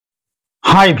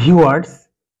Hi viewers,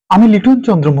 আমি লিটন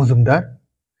চন্দ্র Majumdar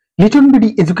Liton BD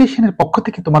এডুকেশনের পক্ষ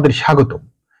থেকে তোমাদের স্বাগত।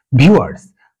 ভিউয়ার্স,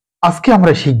 আজকে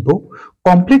আমরা শিখব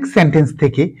কমপ্লেক্স সেন্টেন্স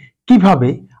থেকে কিভাবে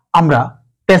আমরা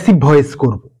প্যাসিভ ভয়েস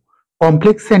করব।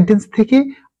 কমপ্লেক্স সেন্টেন্স থেকে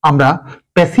আমরা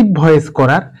প্যাসিভ ভয়েস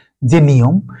করার যে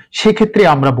নিয়ম, সেক্ষেত্রে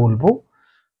আমরা বলবো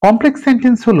কমপ্লেক্স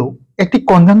সেন্টেন্স হলো একটি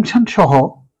কনজাংশন সহ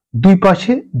দুই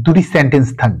পাশে দুটি সেন্টেন্স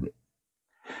থাকবে।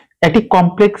 একটি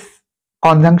কমপ্লেক্স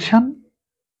কনজাংশন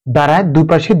দ্বারায় দুই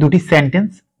পাশে দুটি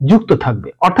সেন্টেন্স যুক্ত থাকবে,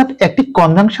 অর্থাৎ একটি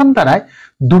কনজাংশন দ্বারায়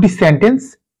দুটি সেন্টেন্স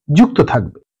যুক্ত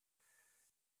থাকবে।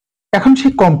 এখন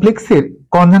সেই কমপ্লেক্সের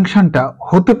কনজাংশনটা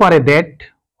হতে পারে দ্যাট,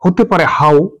 হতে পারে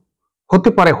হাউ, হতে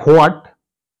পারে হোয়াট,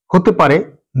 হতে পারে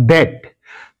দ্যাট।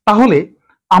 তাহলে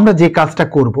আমরা যে কাজটা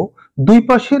করব, দুই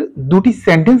পাশের দুটি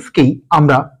সেন্টেন্সকেই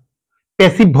আমরা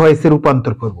প্যাসিভ ভয়েসে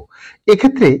রূপান্তর করব।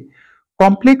 এক্ষেত্রে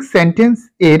কমপ্লেক্স সেন্টেন্স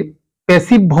এর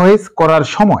প্যাসিভ ভয়েস করার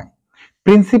সময়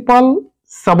প্রিন্সিপাল,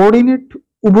 সাবঅর্ডিনেট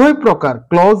উভয় প্রকার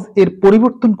ক্লজ এর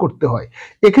পরিবর্তন করতে হয়।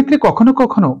 এক্ষেত্রে কখনো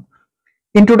কখনো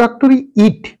ইন্ট্রোডাক্টরি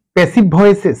ইট প্যাসিভ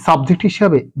ভয়েসে সাবজেক্ট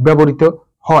হিসাবে ব্যবহৃত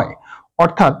হয়,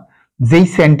 অর্থাৎ যেই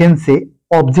সেন্টেন্সে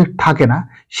অবজেক্ট থাকে না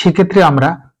সেক্ষেত্রে আমরা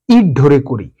ইট ধরে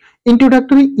করি।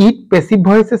 ইন্ট্রোডাক্টরি ইট প্যাসিভ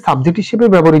ভয়েসে সাবজেক্ট হিসেবে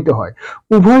ব্যবহৃত হয়।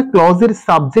 উভয় ক্লজের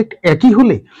সাবজেক্ট একই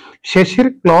হলে শেষের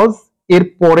ক্লজ এর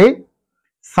পরে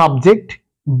সাবজেক্ট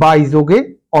বাই যোগে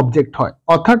অবজেক্ট হয়,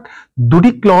 অর্থাৎ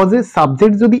দুটি ক্লজের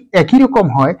সাবজেক্ট যদি একই রকম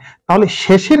হয় তাহলে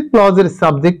শেষের ক্লজের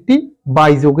সাবজেক্টটি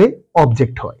বাই যোগে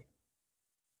অবজেক্ট হয়।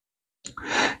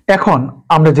 এখন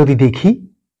আমরা যদি দেখি,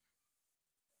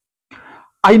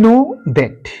 আই নো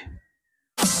দ্যাট।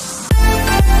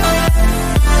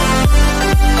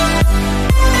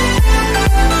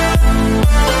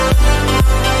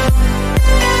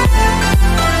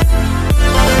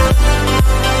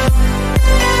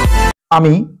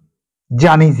 আমি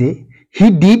জানি যে হি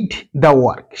ডিড দ্য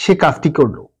ওয়ার্ক, সে কাজটি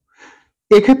করলো।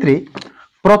 এক্ষেত্রে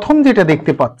প্রথম যেটা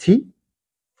দেখতে পাচ্ছি,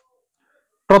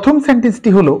 প্রথম সেন্টেন্সটি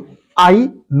হলো আই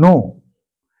নো।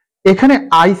 এখানে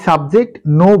I subject,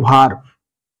 no verb,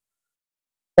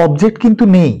 object কিন্তু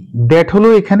নেই, দ্যাট হলো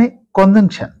এখানে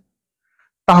কনজাংশন।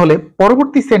 তাহলে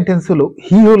পরবর্তী সেন্টেন্স হলো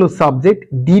হি হলো সাবজেক্ট,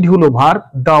 ডিড হলো ভার্ব,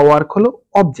 দ্য ওয়ার্ক হলো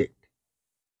অবজেক্ট।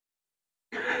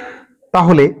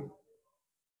 তাহলে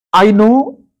আই নো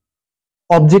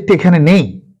অবজেক্ট এখানে নেই,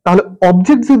 তাহলে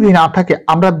অবজেক্ট যদি না থাকে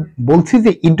আমরা বলছি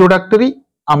যে ইন্ট্রোডাক্টরি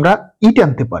আমরা ইট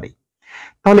আনতে পারি।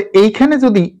 তাহলে এইখানে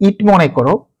যদি ইট মনে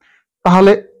করো,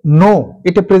 তাহলে নো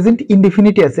এটা প্রেজেন্ট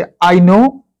ইনডিফিনিটে আছে, আই নো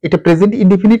এটা প্রেজেন্ট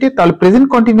ইনডিফিনিটে, তাহলে প্রেজেন্ট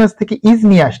কন্টিনিউয়াস থেকে ইজ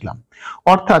নিয়ে আসলাম,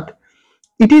 অর্থাৎ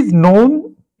it is known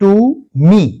to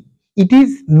me. It is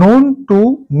known to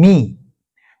me,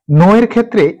 no এর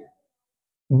ক্ষেত্রে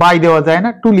বাই দেওয়া যায় না,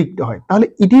 টু লিখতে হয়। তাহলে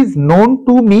it is known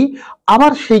to me,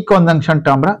 আবার সেই কনজাংশনটা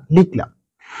আমরা লিখলাম।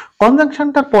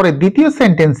 কনজাংশনটার পরে দ্বিতীয়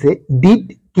সেন্টেন্সে ডিড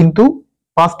কিন্তু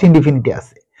পাস্ট ইনডিফিনিটে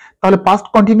আছে, তাহলে পাস্ট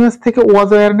কন্টিনিউয়াস থেকে ওয়াজ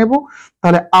ওয়্যার নেব।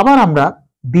 তাহলে আবার আমরা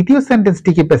দ্বিতীয়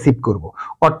সেন্টেন্সটিকে প্যাসিভ করব,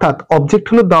 অর্থাৎ অবজেক্ট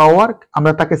হলো দ্য ওয়ার্ক,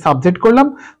 আমরা তাকে সাবজেক্ট করলাম,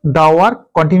 দ্য ওয়ার্ক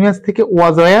কন্টিনিউয়াস থেকে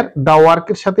ওয়াজ ওয়্যার, দ্য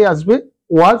ওয়ার্কের সাথে আসবে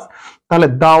ওয়াজ, তাহলে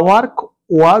the work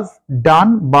was done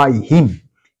by him,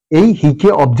 এই হিকে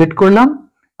অবজেক্ট করলাম,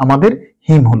 আমাদের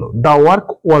হিম হলো, the work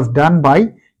was done by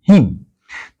him.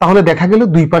 তাহলে দেখা গেল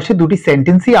দুই পাশে দুটি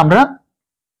সেন্টেন্সই আমরা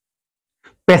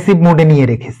প্যাসিভ মোডে নিয়ে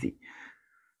রেখেছি।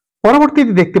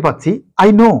 পরবর্তীতে দেখতে পাচ্ছি I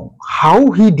know how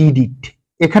he did it.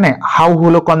 এখানে হাউ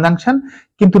হলো কনজাংশন,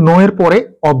 কিন্তু নো এর পরে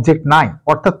অবজেক্ট নাই,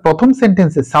 অর্থাৎ প্রথম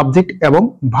সেন্টেন্সে সাবজেক্ট এবং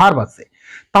ভার্ব আছে।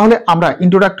 তাহলে আমরা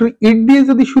ইন্ট্রোডাক্টরি ইট দিয়ে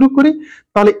যদি শুরু করি,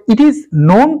 তাহলে it is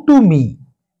known to me,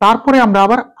 তারপরে আমরা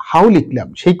আবার হাউ লিখলাম,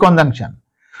 সেই কনজাংশন।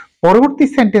 পরবর্তী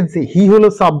সেন্টেন্সে হি হলো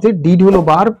সাবজেক্ট, ডিড হলো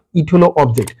ভার্ব, ইট হলো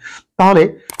অবজেক্ট। তাহলে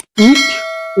ইট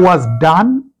ওয়াজ done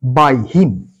by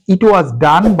him, it was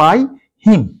done by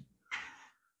him.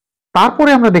 তারপরে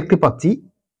আমরা দেখতে পাচ্ছি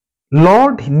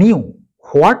Lord new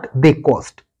what they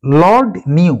cost. Lord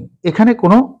new, এখানে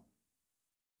কোনো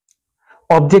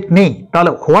অবজেক্ট নেই,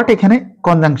 তাহলে হোয়াট এখানে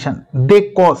কনজাংশন, দে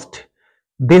কস্ট,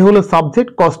 দে হলো সাবজেক্ট,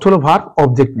 কস্ট হলো ভার্ব,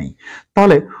 অবজেক্ট নেই।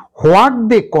 তাহলে what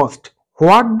they cost,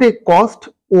 what they cost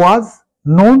was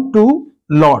known to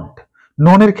Lord,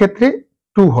 নোনের ক্ষেত্রে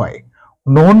টু হয়,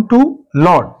 নোন টু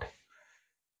লর্ড।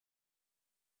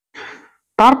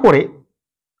 তারপরে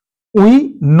উই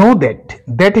নো দ্যাট,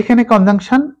 দ্যাট এখানে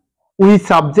কনজাংশন, উই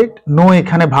সাবজেক্ট, নো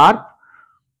এখানে verb.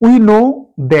 We know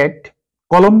that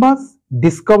Columbus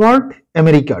discovered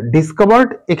America, discovered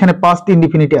এখানে past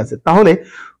ইনডিফিনিটে আছে, তাহলে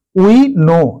we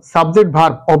know subject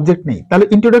verb object নেই, তাহলে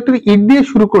ইন্ট্রোডাক্টরি ইট দিয়ে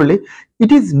শুরু করলে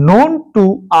it is known to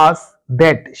us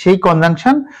that, সেই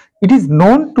conjunction, it is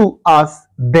known to us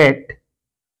that.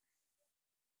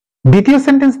 দ্বিতীয়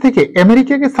সেন্টেন্স থেকে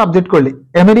আমেরিকাকে সাবজেক্ট করলে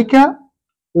America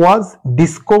was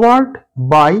discovered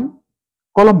by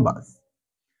Columbus.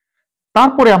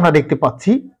 তারপরে আমরা দেখতে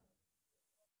পাচ্ছি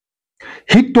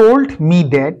হি টোল্ড মি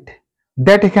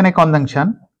দ্যাট এখানে conjunction,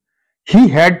 he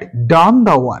had done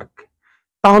the work.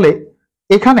 তাহলে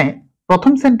এখানে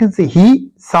প্রথম সেন্টেন্সে he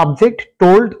subject,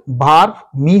 told verb,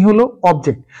 me হলো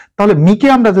অবজেক্ট। তাহলে মিকে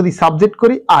আমরা যদি সাবজেক্ট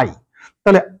করি আই,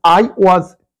 তাহলে I was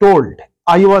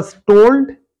told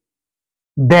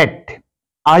that,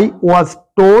 I was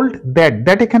told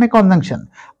that এখানে কনজাংশন।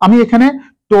 আমি এখানে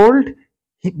টোল্ড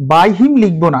বাই হিম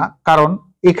লিখবো না, কারণ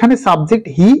এখানে সাবজেক্ট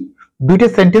হি, দুইটা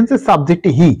সেন্টেন্সের সাবজেক্ট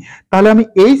হি, তাহলে আমি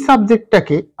এই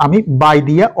সাবজেক্টটাকে আমি বাই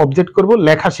দিয়া অবজেক্ট করব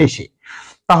লেখা শেষে।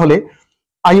 তাহলে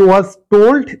I was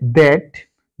told that,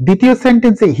 দ্বিতীয়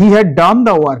সেন্টেন্সে he had done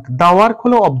the work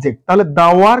হলো অবজেক্ট, তাহলে the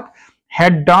work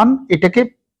had done এটাকে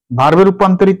ভার্বে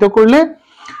রূপান্তরিত করলে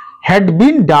had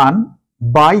been done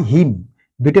by him,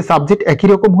 দুইটা সাবজেক্ট একই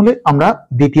রকম হলে আমরা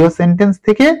দ্বিতীয় সেন্টেন্স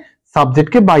থেকে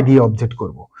সাবজেক্টকে বাই দিয়ে অবজেক্ট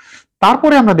করব।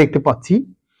 তারপরে আমরা দেখতে পাচ্ছি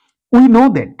we know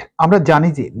that, আমরা জানি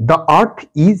যে the earth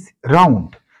is round,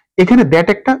 এখানে that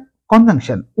একটা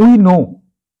কনজাংশন, we know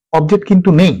অবজেক্ট কিন্তু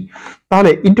নেই।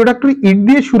 তাহলে ইন্ট্রোডাক্টরি ইট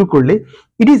দিয়ে শুরু করলে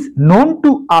it is known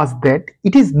to us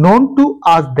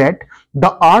that the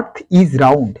earth is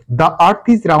round, the earth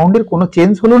is round এর কোনো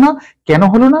চেঞ্জ হলো না। কেন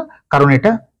হলো না? কারণ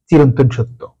এটা চিরন্তন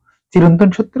সত্য, চিরন্তন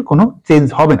সত্যের কোনো চেঞ্জ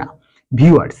হবে না।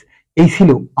 ভিউয়ার্স, এই ছিল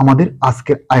আমাদের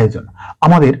আজকের আয়োজন।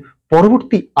 আমাদের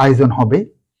পরবর্তী আয়োজন হবে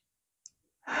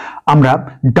আমরা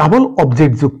ডাবল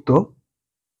অবজেক্ট যুক্ত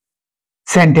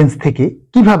সেন্টেন্স থেকে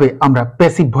কিভাবে আমরা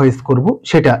প্যাসিভ ভয়েস করব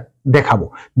সেটা দেখাবো।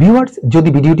 ভিউয়ার্স, যদি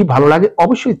ভিডিওটি ভালো লাগে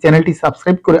অবশ্যই চ্যানেলটি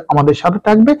সাবস্ক্রাইব করে আমাদের সাথে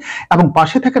থাকবে এবং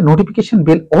পাশে থাকা নোটিফিকেশন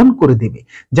বেল অন করে দেবে,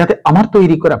 যাতে আমার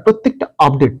তৈরি করা প্রত্যেকটা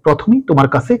আপডেট প্রথমেই তোমার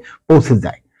কাছে পৌঁছে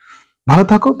যায়। ভালো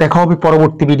থাকো, দেখা হবে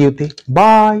পরবর্তী ভিডিওতে।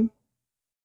 বাই।